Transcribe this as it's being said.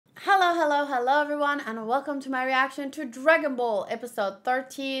Hello everyone, and welcome to my reaction to Dragon Ball episode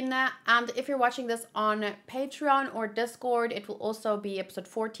 13. And if you're watching this on Patreon or Discord, it will also be episode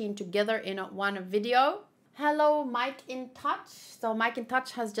 14 together in one video. Hello, Mike in Touch. So Mike in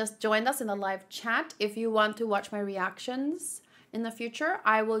Touch has just joined us in the live chat. If you want to watch my reactions in the future,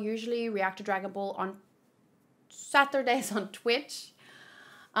 I will usually react to Dragon Ball on Saturdays on Twitch.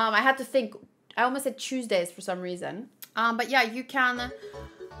 I had to think, I almost said Tuesdays for some reason. But yeah, you can...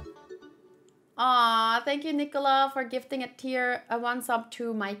 thank you, Nicola, for gifting a one sub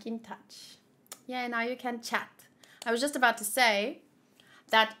to Mike in Touch. Yeah, now you can chat. I was just about to say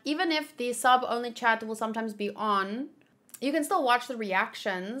that even if the sub-only chat will sometimes be on, you can still watch the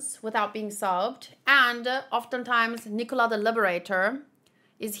reactions without being subbed. And oftentimes, Nicola the Liberator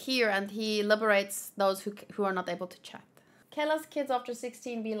is here and he liberates those who are not able to chat. Kayla's kids after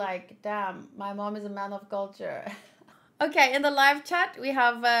 16 be like, damn, my mom is a man of culture. Okay, in the live chat, we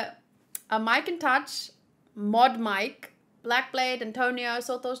have... a Mike in Touch, Mod Mike, Black Blade, Antonio,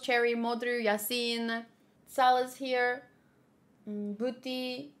 Soto's Cherry, Modru, Yasin, Sal is here,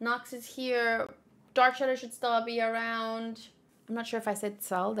 Booty, Nox is here, Dark Shadow should still be around. I'm not sure if I said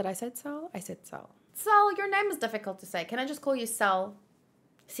Sal. Did I say Sal? I said Sal. Sal, your name is difficult to say. Can I just call you Sal?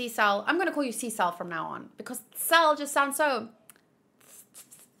 C-Sal. I'm going to call you C-Sal from now on because Sal just sounds so...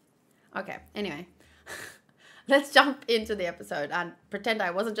 Okay, anyway. Let's jump into the episode and pretend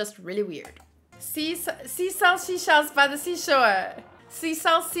I wasn't just really weird. Seasell seashells by the seashore.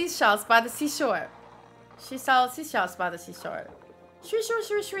 Seasell seashells by the seashore. She sells seashells by the seashore. Shoo shoo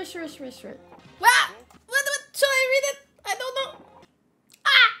shoo shoo shoo shoo shoo. What? Should I read it? I don't know.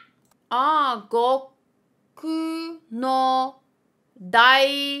 Goku no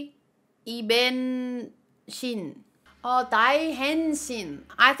Dai Ibenshin. Oh, Dai Henshin.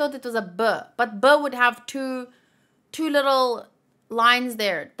 I thought it was a B, but B would have two little lines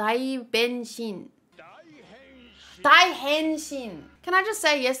there. Dai Benshin. Dai Henshin. Can I just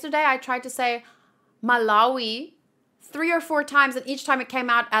say, yesterday I tried to say Malawi 3 or 4 times, and each time it came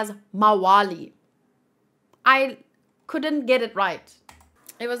out as Mawali. I couldn't get it right.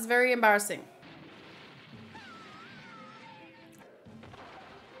 It was very embarrassing.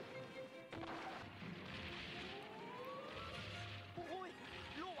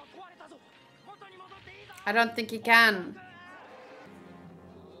 I don't think he can.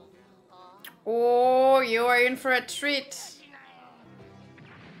 Oh, you are in for a treat.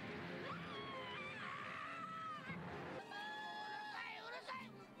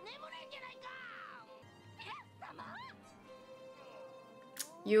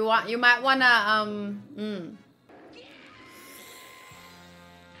 You might wanna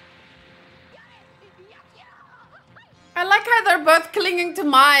I like how they're both clinging to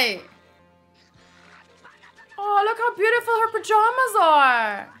Mai. Oh, look how beautiful her pajamas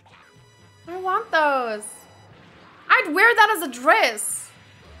are. I want those. I'd wear that as a dress.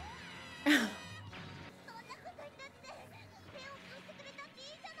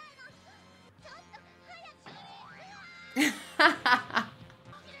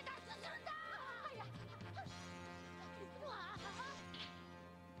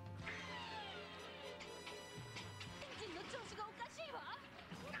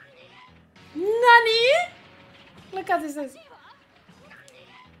 Nani? Look at this.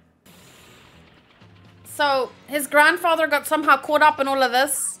 So, his grandfather got somehow caught up in all of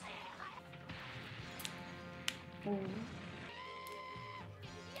this.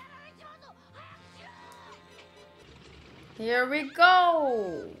 Here we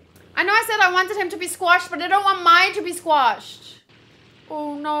go. I know I said I wanted him to be squashed, but I don't want mine to be squashed.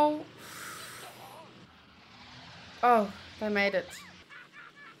 Oh, no. Oh, they made it.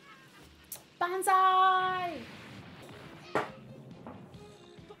 Banzai!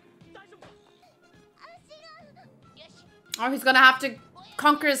 Oh, he's gonna have to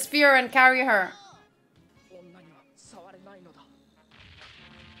conquer his fear and carry her.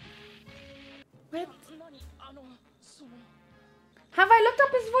 What? Have I looked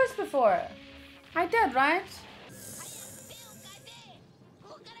up his voice before? I did, right?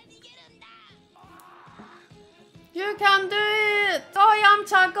 You can do it!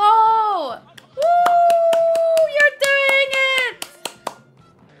 Yamcha, go! Woo! You're doing it!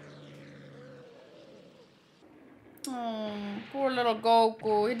 Oh, poor little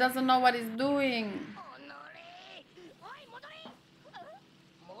Goku. He doesn't know what he's doing.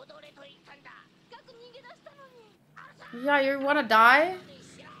 Yeah, you wanna die?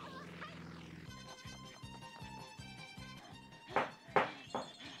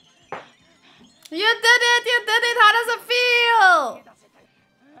 You did it! You did it! How does it feel?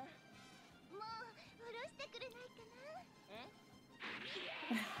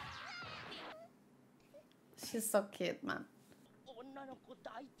 She's so cute, man.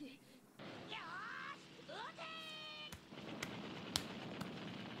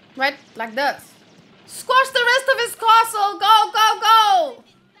 Right, like this. Squash the rest of his castle! Go, go, go!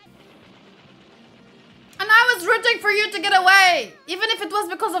 And I was rooting for you to get away, even if it was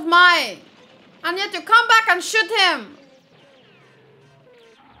because of mine. And yet you come back and shoot him.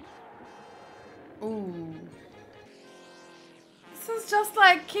 Ooh. This is just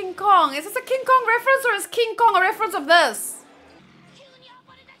like King Kong. Is this a King Kong reference or is King Kong a reference of this?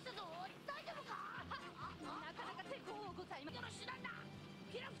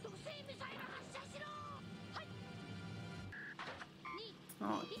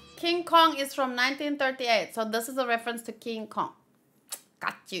 Oh. King Kong is from 1938, so this is a reference to King Kong.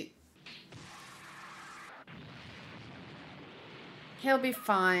 Got you. He'll be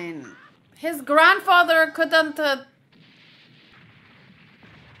fine. His grandfather couldn't...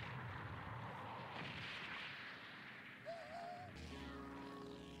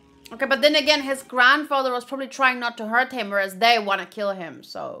 Okay, but then again, his grandfather was probably trying not to hurt him, whereas they want to kill him,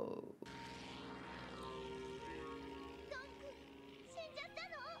 so...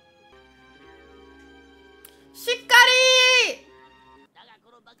 Shikari!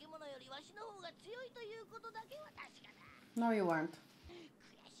 No, you weren't.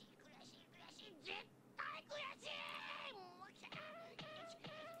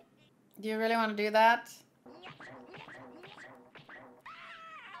 Do you really want to do that?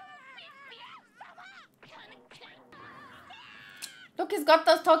 Look, he's got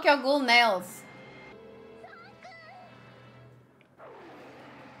those Tokyo Ghoul nails.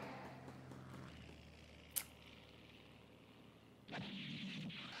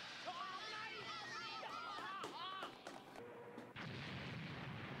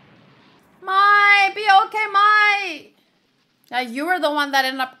 Mai, be okay, Mai. Yeah, you were the one that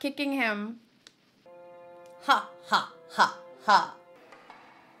ended up kicking him. Ha, ha, ha, ha.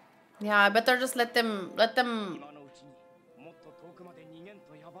 Yeah, I better just let them...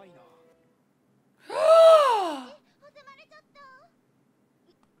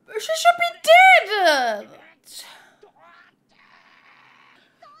 She should be dead!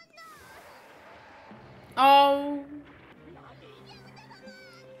 Oh.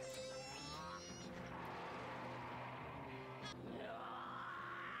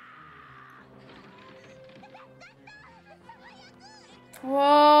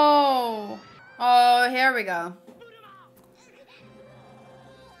 Whoa. Oh, here we go.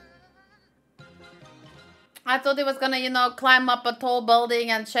 I thought he was gonna, you know, climb up a tall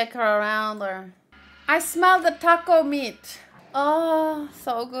building and check her around or... I smell the taco meat. Oh,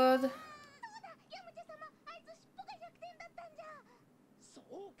 so good.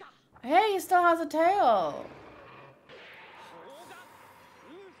 Hey, he still has a tail.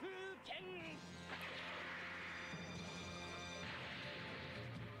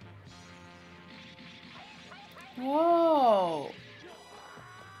 Whoa.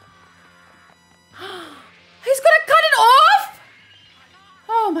 He's gonna cut it off?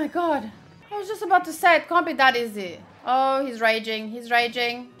 Oh my god. I was just about to say, it can't be that easy. Oh, he's raging. He's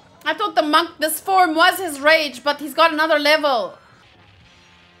raging. I thought the monk, this form was his rage, but he's got another level.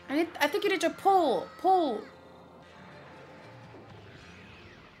 I think you need to pull. Pull.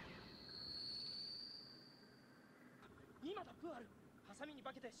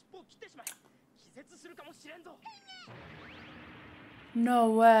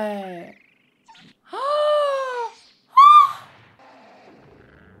 No way.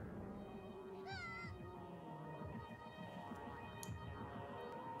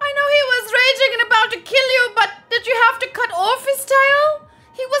 I know he was raging and about to kill you, but did you have to cut off his tail?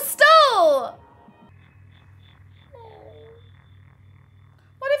 He was still.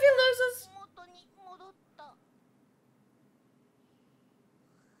 What if he loses?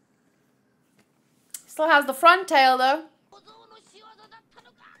 Still has the front tail though.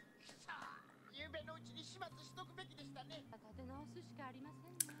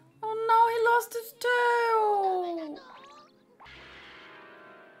 Oh no, he lost his tail.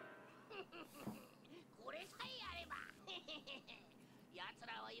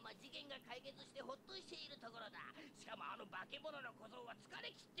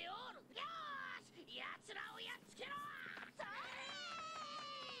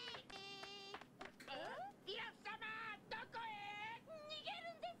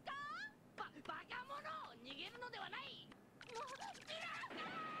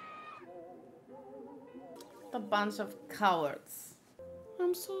 A bunch of cowards.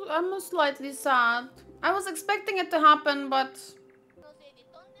 I'm slightly sad. I was expecting it to happen, but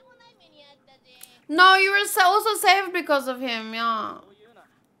no, you were also saved because of him, yeah.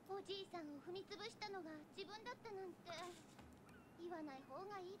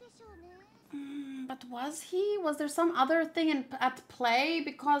 But was he? Was there some other thing at play?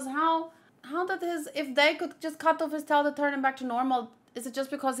 Because how did if they could just cut off his tail to turn him back to normal, is it just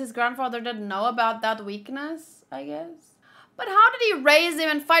because his grandfather didn't know about that weakness, I guess? But how did he raise him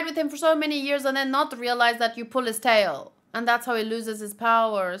and fight with him for so many years and then not realize that you pull his tail? And that's how he loses his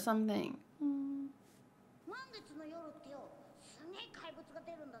power or something.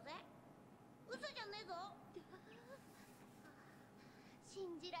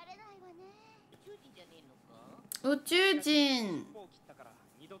 Ujujin.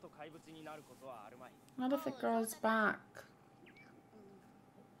 What if it grows back?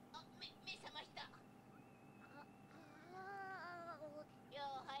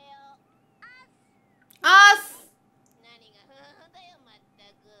 Us!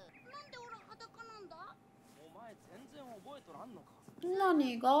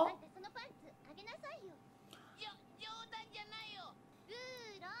 Naniga?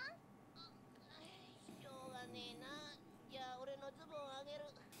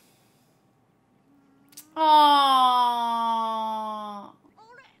 Aww.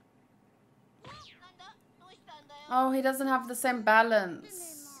 Oh, he doesn't have the same balance.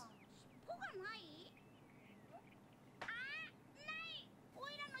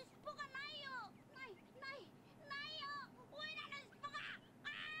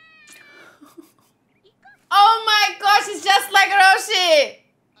 Oh my gosh, he's just like Roshi!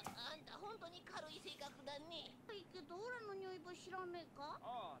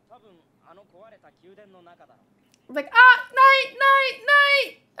 Like, night!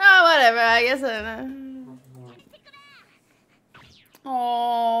 Oh, whatever, I guess I know.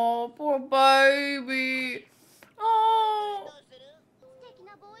 Oh, poor baby. Oh.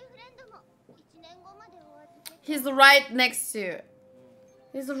 He's right next to you.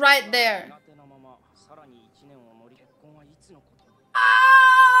 He's right there.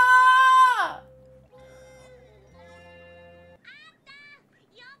 Ah!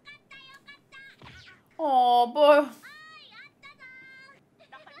 Oh, boy.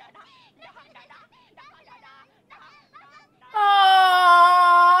 Oh.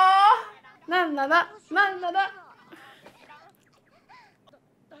 Nanda.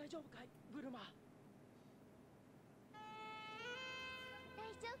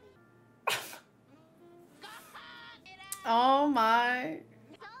 Oh my.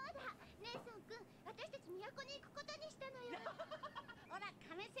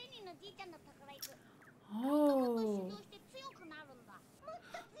 Oh.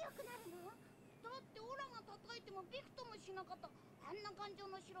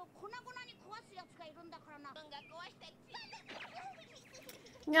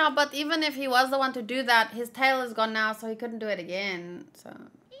 Yeah, but even if he was the one to do that, his tail is gone now, so he couldn't do it again. So.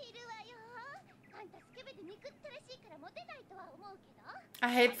 A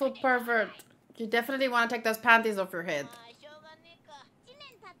hateful pervert. You definitely want to take those panties off your head.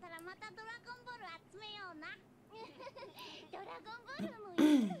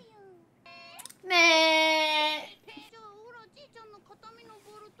 Nah.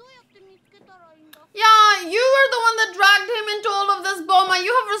 Yeah, you were the one that dragged him into all of this, Boma.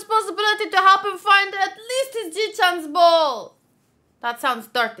 You have responsibility to help him find at least his Ji-chan's ball. That sounds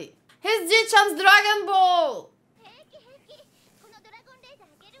dirty. His Ji-chan's Dragon Ball.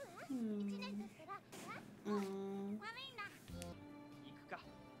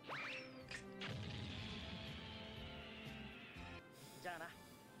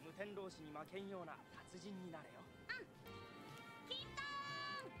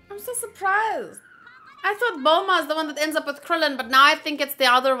 I'm so surprised. I thought Bulma is the one that ends up with Krillin, but now I think it's the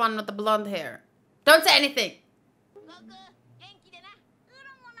other one with the blonde hair. Don't say anything.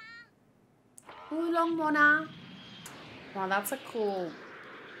 Oolong Mona. Wow, that's a cool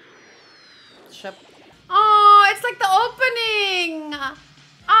ship. Oh, it's like the opening.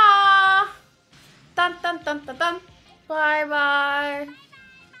 Ah. Dun dun dun dun dun. Bye bye.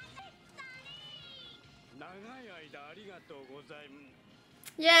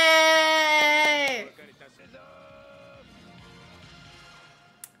 Yay!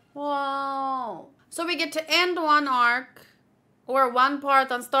 Wow. So we get to end one arc or one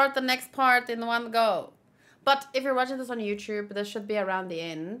part and start the next part in one go. But if you're watching this on YouTube, this should be around the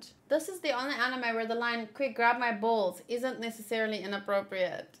end. This is the only anime where the line, "quick, grab my balls," isn't necessarily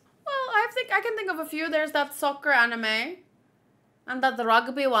inappropriate. Well, I can think of a few. There's that soccer anime. And that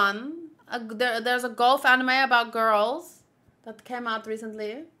rugby one. There's a golf anime about girls that came out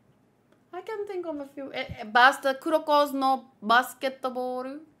recently. I can think of a few. The Kuroko's no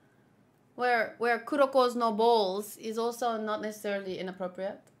basketball. Where Kuroko's no balls is also not necessarily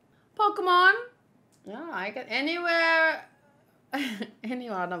inappropriate. Pokemon. Yeah, I can anywhere. Any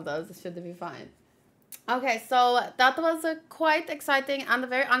one of those should be fine. Okay, so that was quite exciting and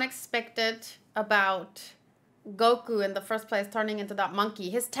very unexpected about Goku in the first place turning into that monkey.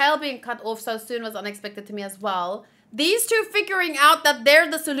 His tail being cut off so soon was unexpected to me as well. These two figuring out that they're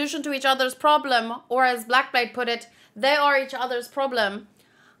the solution to each other's problem, or as Blackblade put it, they are each other's problem.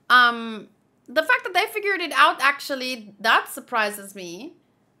 The fact that they figured it out, actually, that surprises me.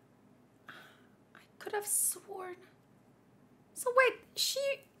 I could have sworn. So wait,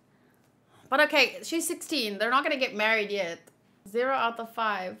 But okay, she's 16. They're not going to get married yet. 0 out of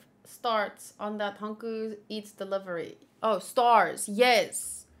 5 starts on that Hanku Eats delivery. Oh, stars.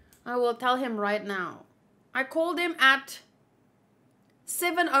 Yes. I will tell him right now. I called him at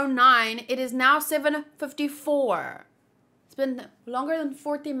 7:09. It is now 7:54. It's been longer than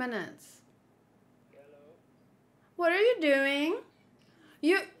 40 minutes. Hello. What are you doing?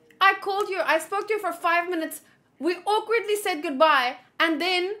 I called you. I spoke to you for 5 minutes. We awkwardly said goodbye, and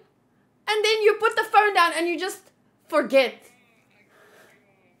then you put the phone down and you just forget.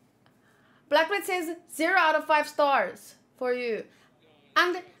 Blackblade says 0 out of 5 stars for you.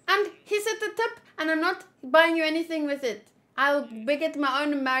 And he said the tip, and I'm not buying you anything with it. I'll get my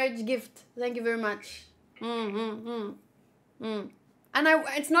own marriage gift. Thank you very much. And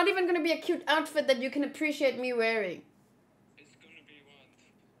it's not even going to be a cute outfit that you can appreciate me wearing. It's gonna be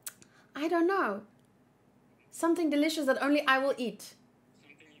what? I don't know. Something delicious that only I will eat.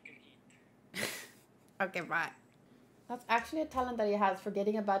 Something you can eat. Okay, bye. That's actually a talent that he has,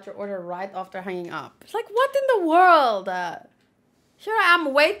 forgetting about your order right after hanging up. It's like, what in the world? Here I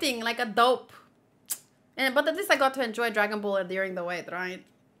am waiting like a dope. But at least I got to enjoy Dragon Ball during the wait, right?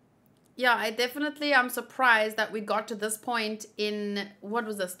 Yeah, I definitely am surprised that we got to this point in, what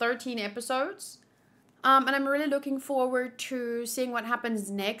was this, 13 episodes? And I'm really looking forward to seeing what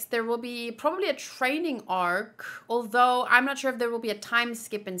happens next. There will be probably a training arc, although I'm not sure if there will be a time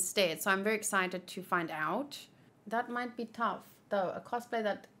skip instead. So I'm very excited to find out. That might be tough, though. A cosplay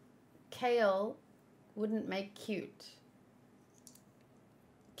that Kale wouldn't make cute.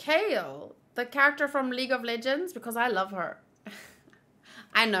 Kale, the character from League of Legends, because I love her.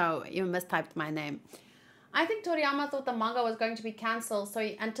 I know, you mistyped my name. I think Toriyama thought the manga was going to be cancelled, so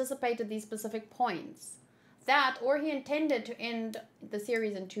he anticipated these specific points. That, or he intended to end the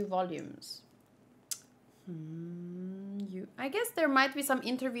series in 2 volumes. I guess there might be some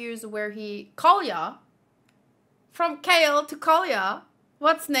interviews where he... Kalya? From Kale to Kalya?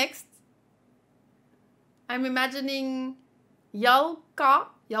 What's next? I'm imagining... Yalka?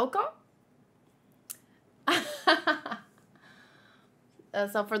 Yalka?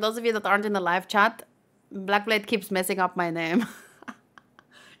 So for those of you that aren't in the live chat, Blackblade keeps messing up my name.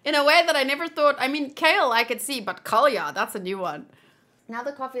 In a way that I never thought. I mean, Kale I could see, but Kalya, that's a new one. Now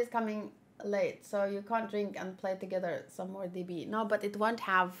the coffee is coming late, so you can't drink and play together some more DB. No, but it won't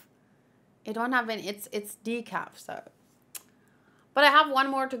have any, it's decaf, so. But I have one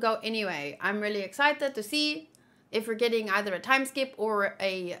more to go anyway. I'm really excited to see if we're getting either a time skip or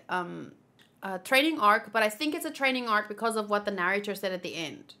a training arc, but I think it's a training arc because of what the narrator said at the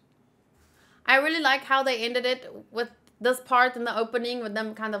end. I really like how they ended it with this part in the opening with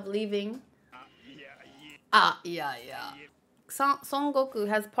them kind of leaving. Yeah. Son Goku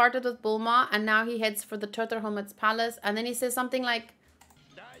has parted with Bulma and now he heads for the Turtle Hermit's palace, and then he says something like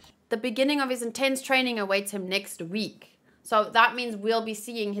the beginning of his intense training awaits him next week. So that means we'll be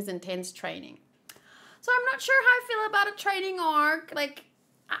seeing his intense training. So I'm not sure how I feel about a training arc. Like,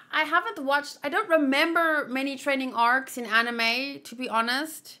 I haven't watched... I don't remember many training arcs in anime, to be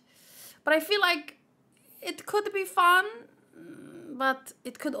honest. But I feel like it could be fun. But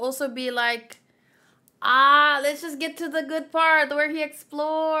it could also be like... let's just get to the good part where he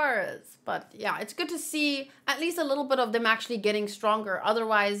explores. But yeah, it's good to see at least a little bit of them actually getting stronger.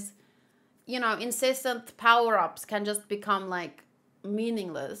 Otherwise, you know, incessant power-ups can just become like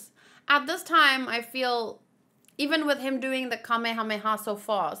meaningless. At this time, I feel, even with him doing the Kamehameha so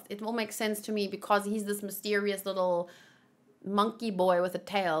fast, it will make sense to me because he's this mysterious little monkey boy with a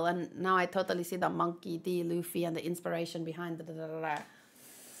tail. And now I totally see the monkey, the Luffy, and the inspiration behind the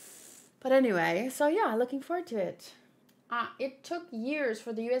But anyway, so yeah, looking forward to it. It took years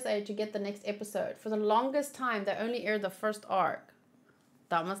for the USA to get the next episode. For the longest time, they only aired the first arc.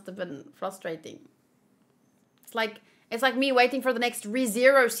 That must have been frustrating. It's like me waiting for the next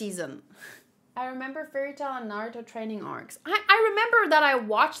ReZero season. I remember Fairy Tail and Naruto training arcs. I remember that I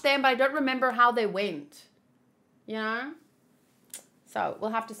watched them, but I don't remember how they went. You know? So,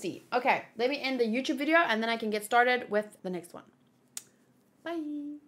 we'll have to see. Okay, let me end the YouTube video, and then I can get started with the next one. Bye!